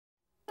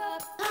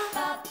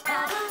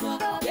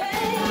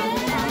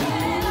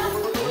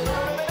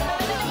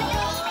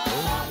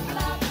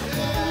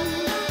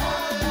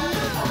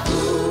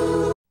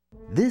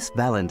This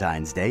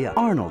Valentine's Day,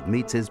 Arnold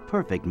meets his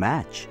perfect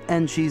match,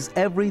 and she's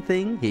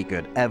everything he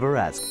could ever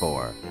ask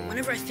for.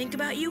 Whenever I think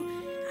about you,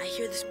 I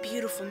hear this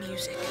beautiful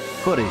music.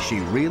 But is she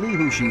really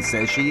who she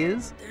says she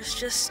is? There's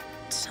just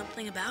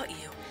something about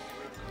you.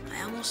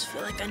 I almost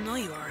feel like I know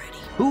you already.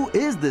 Who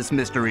is this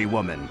mystery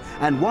woman,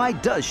 and why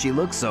does she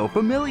look so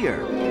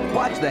familiar?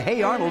 Watch the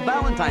Hey Arnold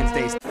Valentine's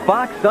Day.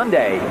 Fox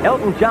Sunday,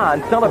 Elton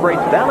John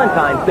celebrates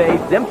Valentine's Day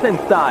Simpson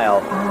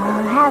style.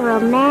 Oh, how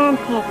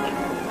romantic.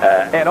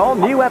 An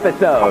all-new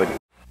episode.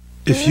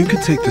 If you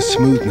could take the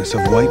smoothness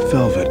of white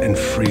velvet and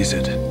freeze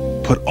it,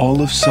 put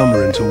all of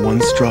summer into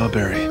one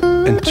strawberry,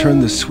 and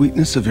turn the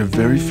sweetness of your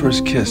very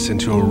first kiss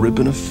into a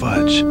ribbon of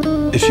fudge,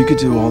 if you could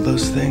do all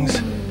those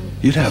things,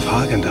 you'd have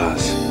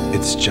Haagen-Dazs.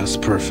 It's just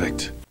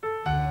perfect.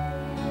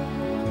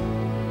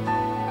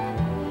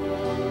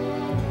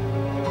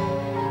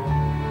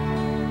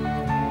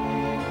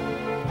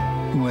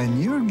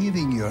 When you're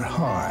giving your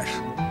heart,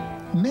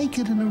 make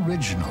it an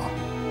original.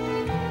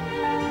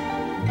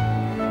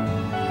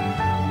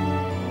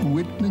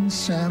 Whitman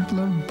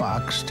sampler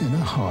boxed in a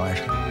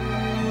heart.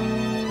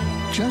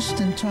 Just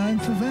in time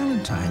for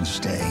Valentine's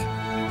Day.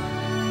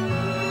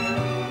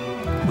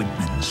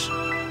 Whitman's.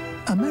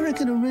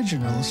 American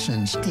original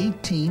since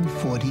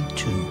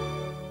 1842.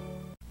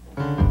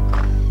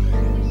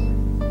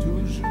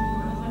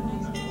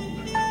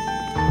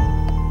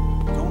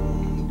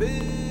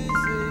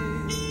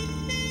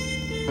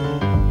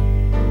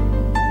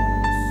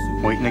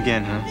 Waiting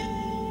again, huh?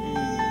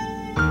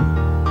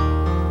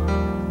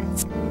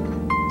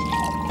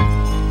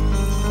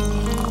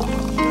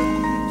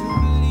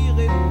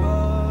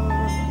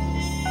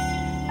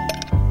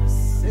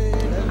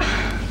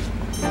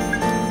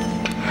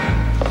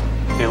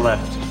 They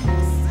left.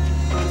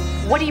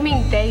 What do you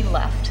mean they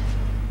left?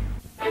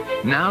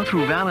 Now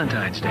through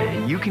Valentine's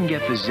Day, you can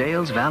get the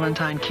Zales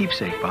Valentine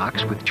keepsake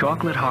box with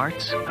chocolate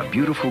hearts, a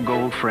beautiful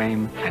gold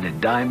frame, and a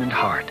diamond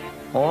heart.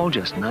 All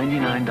just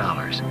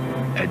 $99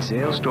 at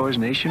Zales stores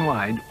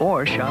nationwide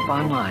or shop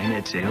online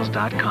at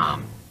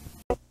zales.com.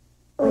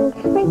 One's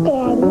for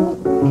Daddy,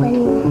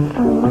 one's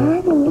for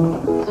Mommy,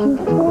 two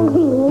for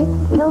me.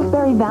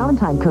 Pillsbury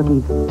Valentine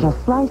cookies,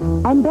 just sliced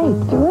and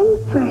baked. One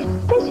for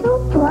special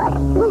boy.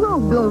 Oh,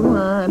 go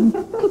on.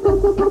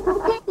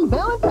 Happy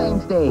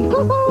Valentine's Day.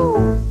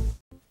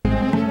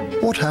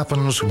 What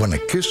happens when a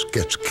kiss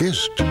gets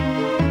kissed?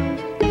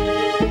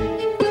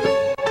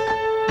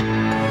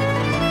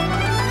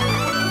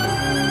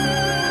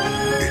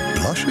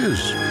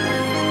 Blushes.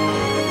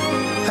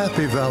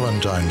 Happy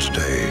Valentine's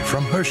Day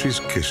from Hershey's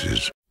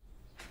Kisses.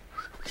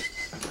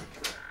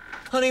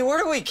 Honey, where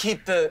do we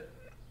keep the...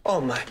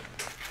 Oh, my.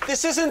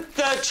 This isn't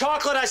the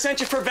chocolate I sent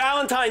you for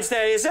Valentine's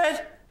Day, is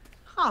it?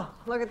 Huh,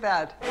 look at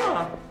that.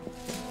 Huh.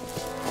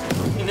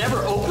 You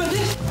never opened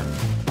it?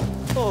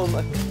 Oh,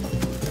 my...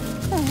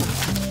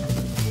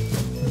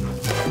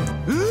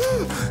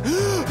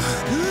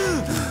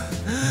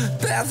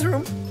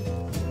 Bathroom?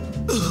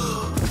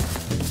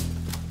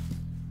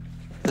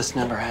 This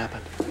never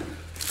happened.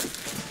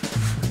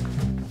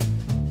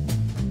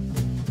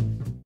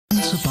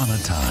 Once upon a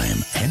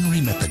time,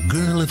 Henry met the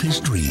girl of his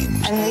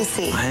dreams. And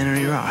Lucy.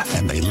 Henry Roth.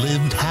 And they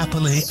lived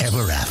happily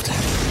ever after.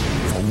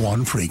 For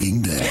one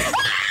freaking day.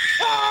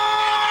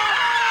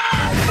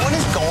 What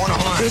is going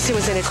on? Lucy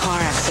was in a car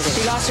accident.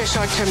 She lost her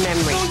short-term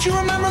memory. Don't you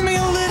remember me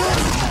a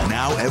little?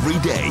 Now every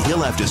day,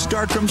 he'll have to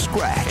start from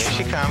scratch.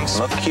 Here she comes.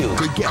 Look cute.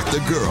 To get the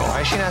girl.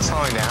 Why is she not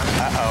slowing down?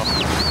 Uh-oh.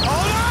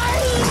 Oh, no!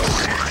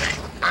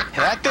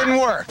 That didn't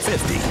work.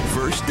 50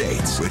 First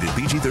Dates. Rated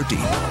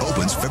PG-13.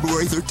 Opens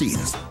February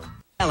 13th.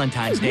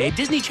 Valentine's Day,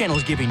 Disney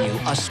Channel's giving you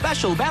a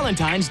special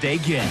Valentine's Day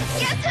gift.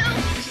 Guess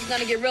who? She's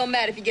gonna get real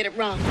mad if you get it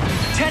wrong.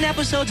 10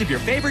 episodes of your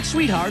favorite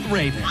sweetheart,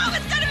 Raven. Oh,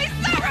 it's gonna be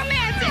so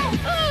romantic!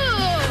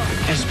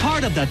 Ooh. As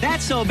part of the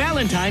That's So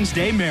Valentine's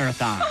Day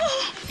Marathon.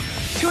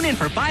 Tune in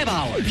for 5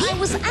 hours. I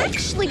was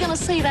actually gonna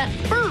say that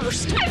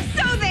first. I'm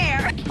so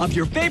there! Of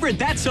your favorite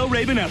That's So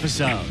Raven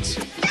episodes.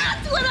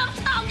 That's what I'm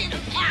talking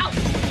about!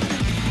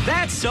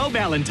 That's So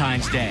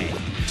Valentine's Day.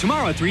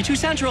 Tomorrow at 3/2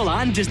 Central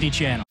on Disney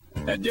Channel.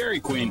 At Dairy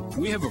Queen,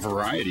 we have a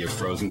variety of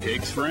frozen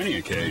cakes for any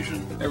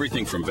occasion.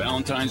 Everything from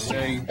Valentine's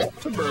Day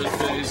to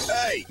birthdays.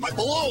 Hey, my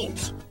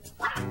balloons!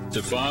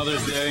 To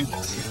Father's Day,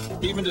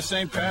 even to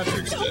St.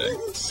 Patrick's Day.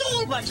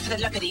 So much for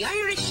the luck of the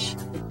Irish.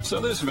 So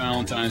this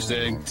Valentine's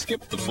Day,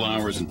 skip the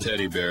flowers and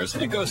teddy bears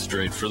and go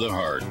straight for the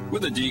heart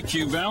with a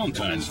DQ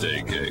Valentine's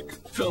Day cake,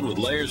 filled with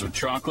layers of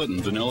chocolate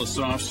and vanilla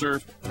soft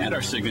serve and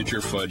our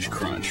signature fudge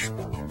crunch.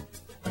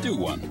 Do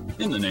one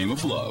in the name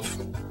of love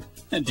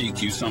and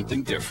DQ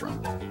something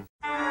different.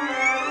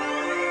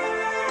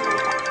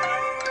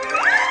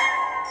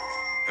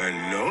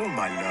 Hello,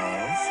 my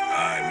love.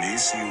 I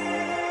miss you.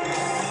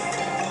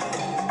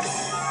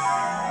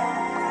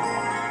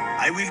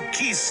 I will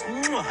kiss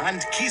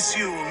and kiss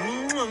you.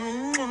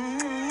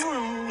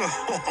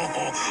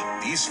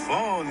 This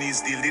phone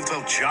is the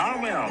little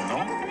charmer,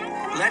 no?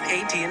 Let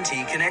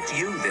AT&T connect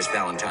you this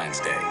Valentine's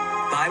Day.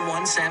 Buy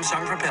one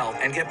Samsung Propel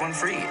and get one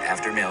free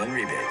after mail-in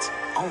rebates.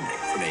 Only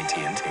from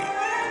AT&T.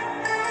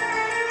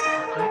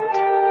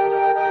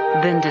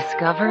 Then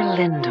discover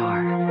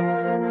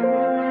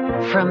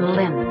Lindor. From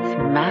Lind's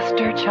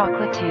Master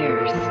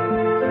Chocolatiers.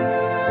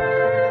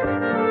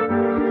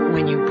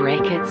 When you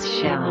break its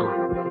shell,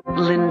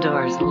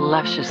 Lindor's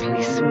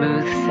lusciously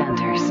smooth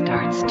center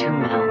starts to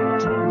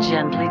melt,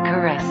 gently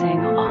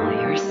caressing all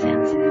your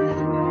senses.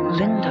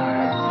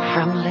 Lindor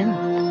from Lind.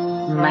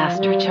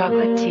 Master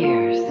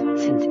Chocolatiers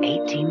since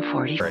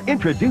 1844.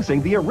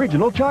 Introducing the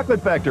original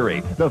Chocolate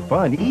Factory, the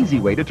fun, easy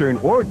way to turn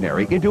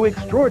ordinary into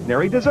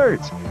extraordinary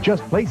desserts.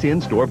 Just place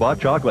in store-bought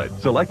chocolate,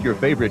 select your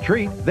favorite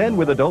treat, then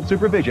with adult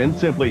supervision,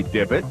 simply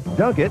dip it,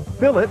 dunk it,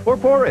 fill it, or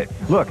pour it.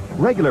 Look,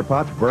 regular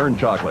pots burn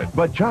chocolate,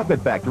 but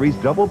Chocolate Factory's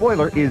double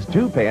boiler is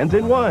 2 pans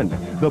in 1.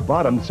 The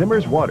bottom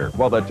simmers water,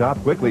 while the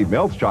top quickly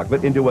melts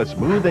chocolate into a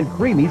smooth and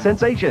creamy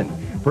sensation.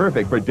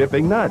 Perfect for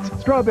dipping nuts,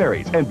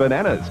 strawberries, and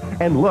bananas.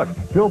 And look,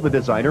 fill the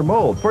designer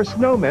mold for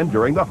snowmen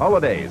during the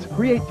holidays.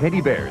 Create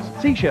teddy bears,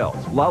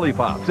 seashells,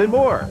 lollipops, and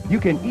more. You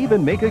can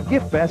even make a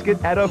gift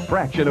basket at a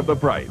fraction of the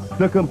price.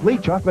 The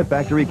complete Chocolate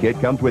Factory kit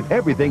comes with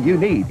everything you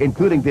need,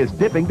 including this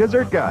dipping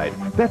dessert guide.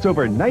 That's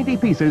over 90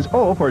 pieces,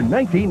 all for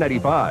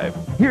 $19.95.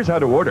 Here's how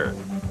to order.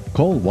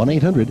 Call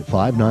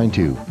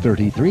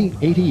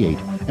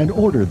 1-800-592-3388 and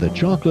order the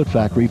Chocolate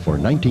Factory for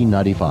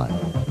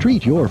 $19.95.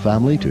 Treat your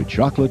family to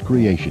chocolate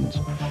creations.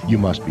 You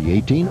must be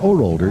 18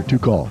 or older to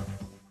call.